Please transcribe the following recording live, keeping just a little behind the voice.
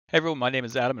Hey everyone, my name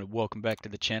is Adam and welcome back to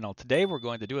the channel. Today we're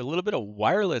going to do a little bit of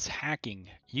wireless hacking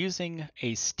using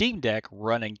a Steam Deck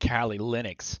running Kali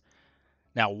Linux.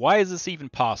 Now, why is this even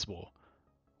possible?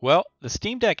 Well, the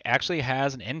Steam Deck actually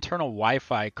has an internal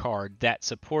Wi-Fi card that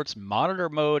supports monitor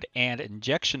mode and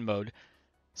injection mode,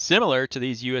 similar to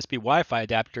these USB Wi-Fi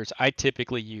adapters I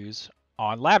typically use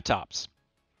on laptops.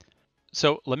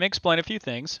 So let me explain a few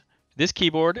things. This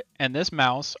keyboard and this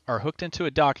mouse are hooked into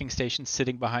a docking station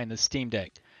sitting behind the Steam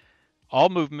Deck. All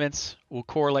movements will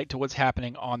correlate to what's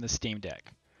happening on the Steam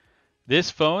Deck. This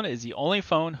phone is the only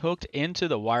phone hooked into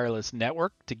the wireless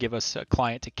network to give us a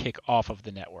client to kick off of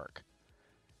the network.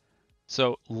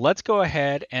 So let's go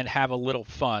ahead and have a little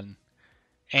fun.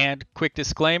 And quick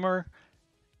disclaimer,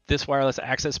 this wireless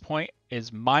access point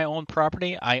is my own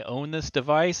property. I own this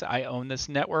device, I own this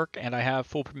network, and I have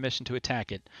full permission to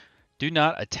attack it. Do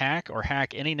not attack or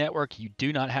hack any network you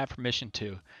do not have permission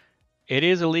to. It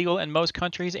is illegal in most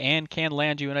countries and can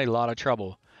land you in a lot of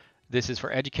trouble. This is for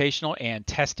educational and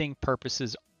testing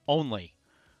purposes only.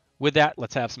 With that,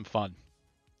 let's have some fun.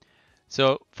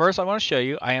 So first I want to show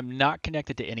you I am not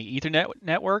connected to any Ethernet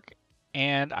network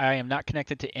and I am not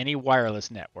connected to any wireless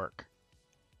network.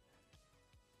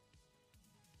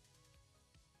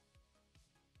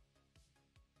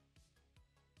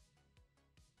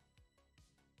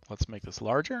 Let's make this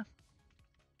larger.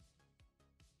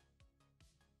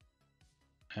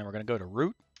 And we're going to go to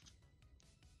root.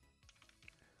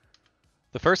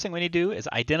 The first thing we need to do is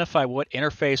identify what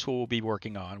interface we'll be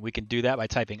working on. We can do that by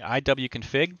typing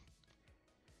iwconfig.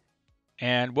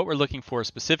 And what we're looking for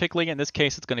specifically, in this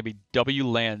case, it's going to be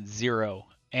WLAN 0.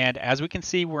 And as we can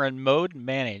see, we're in mode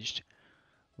managed.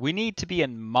 We need to be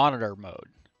in monitor mode.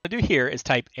 What to do here is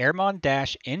type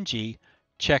airmon-ng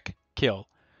check kill.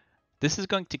 This is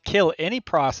going to kill any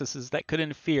processes that could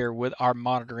interfere with our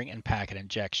monitoring and packet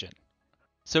injection.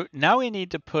 So now we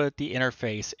need to put the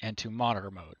interface into monitor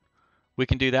mode. We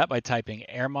can do that by typing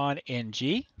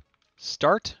airmon-ng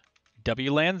start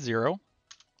WLAN 0.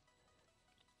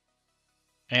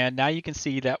 And now you can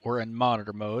see that we're in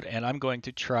monitor mode, and I'm going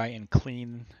to try and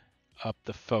clean up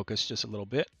the focus just a little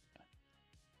bit.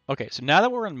 Okay, so now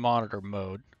that we're in monitor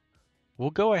mode, we'll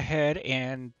go ahead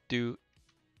and do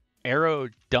arrow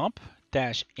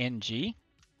dump-ng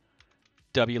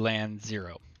WLAN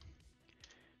 0.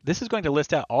 This is going to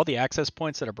list out all the access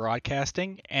points that are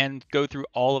broadcasting and go through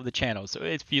all of the channels. So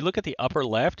if you look at the upper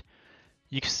left,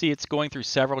 you can see it's going through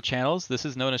several channels. This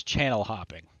is known as channel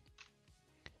hopping.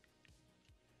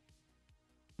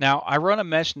 Now, I run a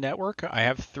mesh network. I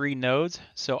have 3 nodes,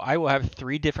 so I will have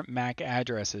 3 different MAC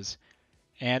addresses.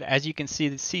 And as you can see,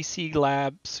 the CC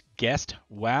Labs guest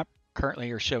WAP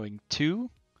currently are showing 2.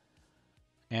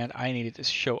 And I needed to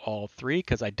show all 3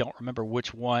 because I don't remember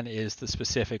which one is the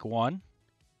specific one.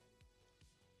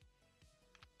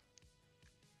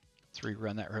 Let's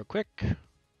rerun that real quick.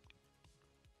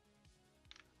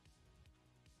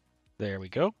 There we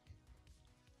go.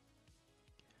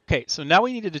 Okay, so now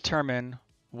we need to determine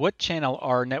what channel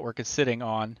our network is sitting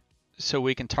on so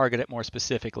we can target it more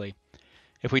specifically.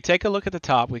 If we take a look at the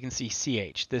top, we can see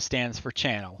CH. This stands for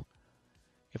channel.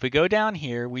 If we go down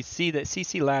here, we see that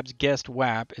CC Labs guest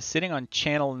WAP is sitting on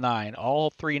channel 9. All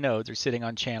 3 nodes are sitting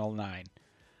on channel 9.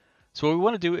 So what we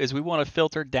want to do is we want to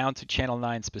filter down to channel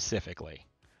 9 specifically.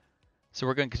 So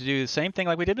we're going to do the same thing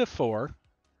like we did before,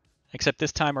 except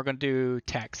this time we're going to do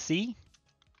tac C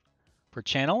for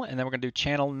channel, and then we're going to do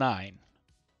channel 9.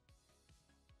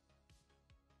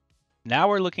 Now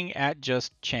we're looking at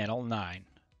just channel 9.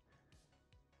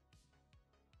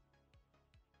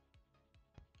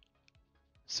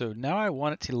 So now I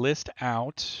want it to list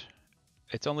out,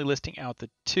 it's only listing out the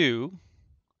 2.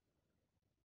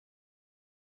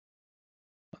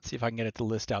 Let's see if I can get it to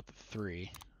list out the 3.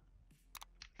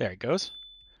 There it goes.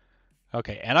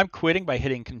 Okay, and I'm quitting by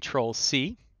hitting Control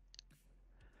C.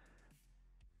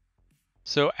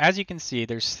 So as you can see,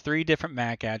 there's 3 different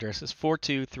MAC addresses,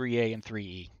 4.2, 3A, and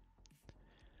 3E.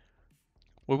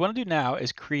 What we want to do now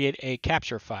is create a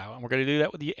capture file, and we're going to do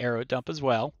that with the arrow dump as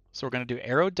well. So we're going to do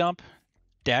arrow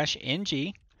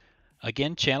dump-ng,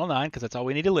 again channel 9 because that's all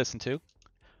we need to listen to,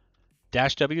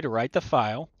 -W to write the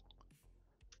file.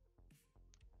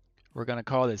 We're going to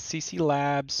call this CC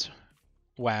Labs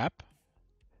WAP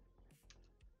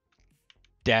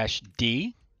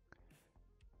 -D.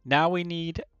 Now we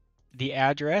need the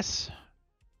address,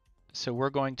 so we're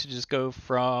going to just go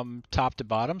from top to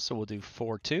bottom, so we'll do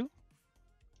 4.2.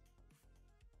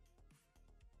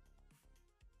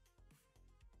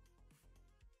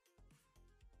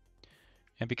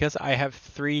 And because I have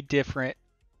 3 different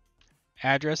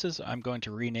addresses, I'm going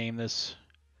to rename this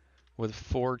with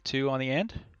 4.2 on the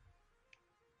end.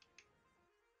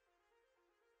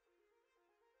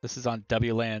 This is on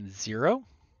WLAN 0.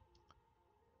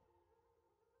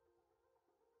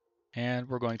 And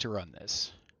we're going to run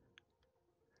this.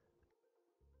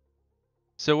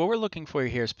 So what we're looking for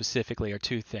here specifically are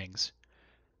two things.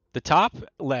 The top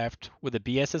left with the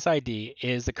BSS ID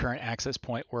is the current access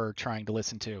point we're trying to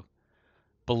listen to.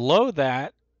 Below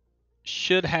that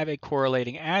should have a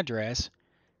correlating address.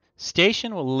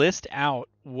 Station will list out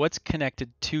what's connected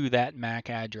to that MAC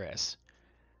address.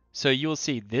 So you'll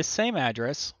see this same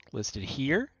address listed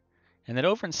here, and then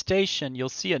over in Station you'll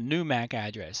see a new MAC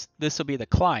address. This will be the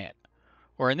client,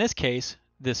 or in this case,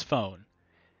 this phone,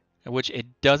 which it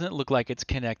doesn't look like it's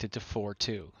connected to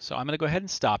 4.2. So I'm going to go ahead and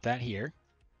stop that here.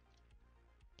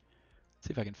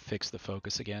 See if I can fix the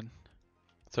focus again.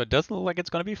 So it doesn't look like it's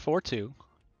going to be 4.2.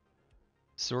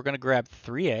 So we're going to grab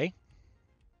 3A.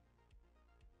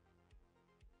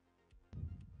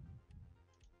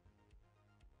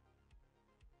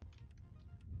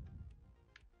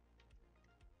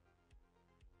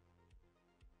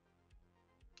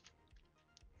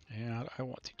 And I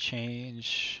want to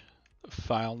change the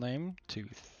file name to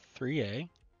 3A.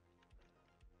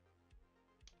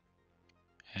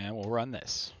 And we'll run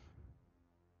this.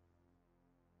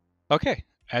 Okay,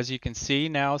 as you can see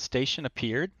now, Station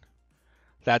appeared.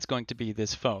 That's going to be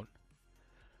this phone.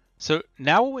 So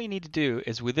now what we need to do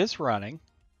is with this running,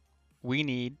 we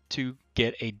need to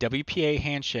get a WPA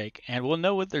handshake, and we'll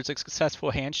know if there's a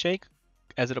successful handshake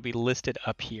as it'll be listed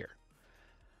up here.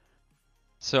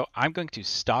 So I'm going to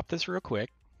stop this real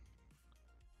quick.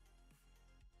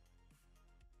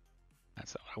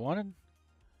 That's not what I wanted.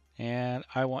 And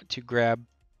I want to grab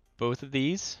both of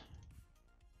these.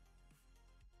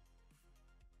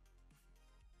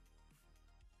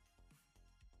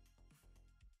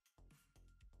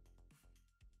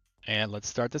 And let's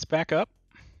start this back up.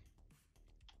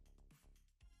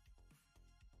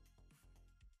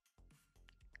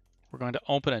 We're going to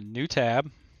open a new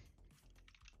tab.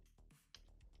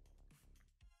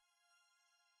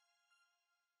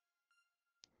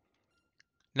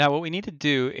 Now what we need to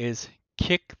do is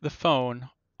kick the phone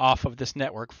off of this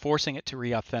network, forcing it to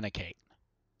re-authenticate.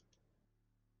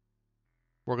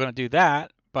 We're going to do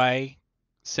that by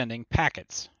sending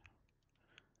packets.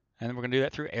 And then we're going to do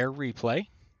that through air replay.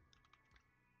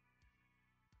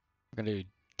 We're going to do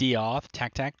deauth,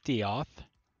 tac deauth,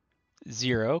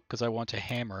 0, because I want to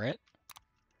hammer it.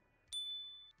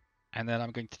 And then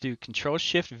I'm going to do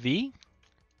Control-Shift-V.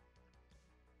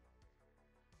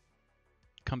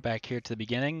 Come back here to the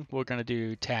beginning. We're going to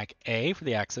do tac A for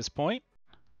the access point.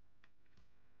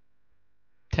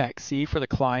 Tac C for the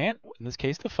client, in this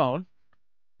case the phone.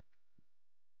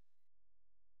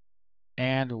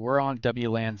 And we're on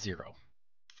WLAN 0.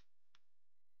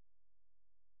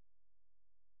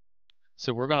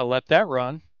 So we're going to let that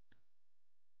run.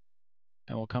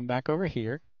 And we'll come back over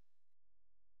here.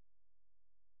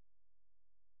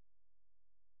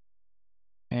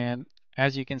 And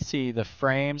as you can see, the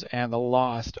frames and the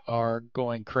lost are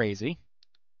going crazy.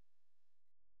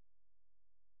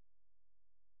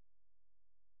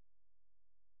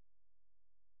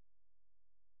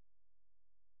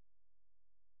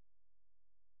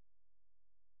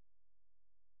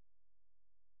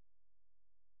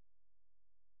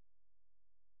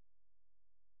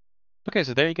 Okay,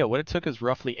 so there you go. What it took is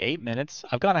roughly 8 minutes.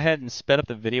 I've gone ahead and sped up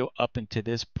the video up into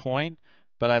this point,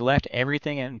 but I left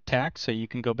everything intact so you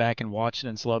can go back and watch it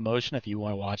in slow motion if you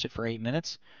want to watch it for 8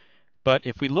 minutes. But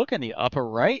if we look in the upper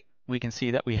right, we can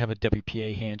see that we have a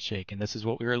WPA handshake, and this is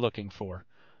what we were looking for.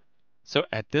 So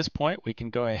at this point, we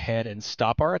can go ahead and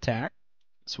stop our attack.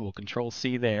 So we'll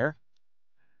Control-C there.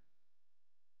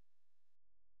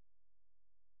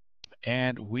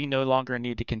 And we no longer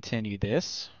need to continue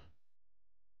this.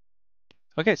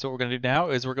 Okay, so what we're going to do now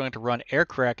is we're going to run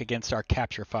Aircrack against our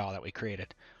capture file that we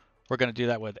created. We're going to do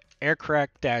that with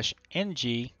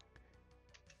Aircrack-ng,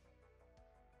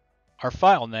 our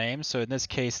file name. So in this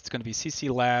case, it's going to be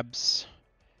CC Labs.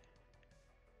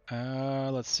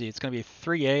 Let's see, it's going to be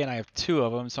 3A, and I have 2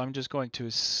 of them, so I'm just going to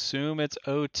assume it's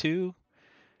O2.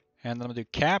 And then I'm going to do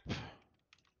cap.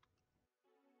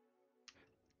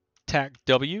 Tac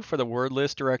W for the word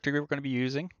list directory we're going to be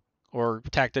using, or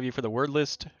tac W for the word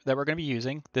list that we're going to be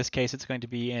using. In this case, it's going to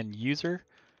be in user,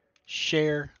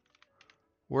 share,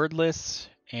 word lists,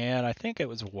 and I think it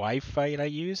was Wi-Fi I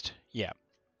used. Yeah.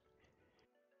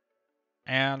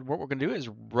 And what we're going to do is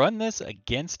run this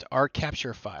against our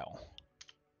capture file.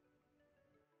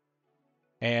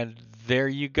 And there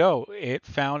you go. It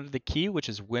found the key, which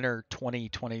is winner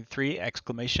 2023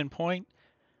 exclamation point.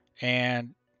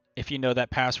 And if you know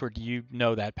that password, you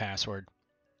know that password.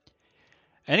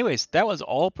 Anyways, that was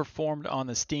all performed on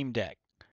the Steam Deck.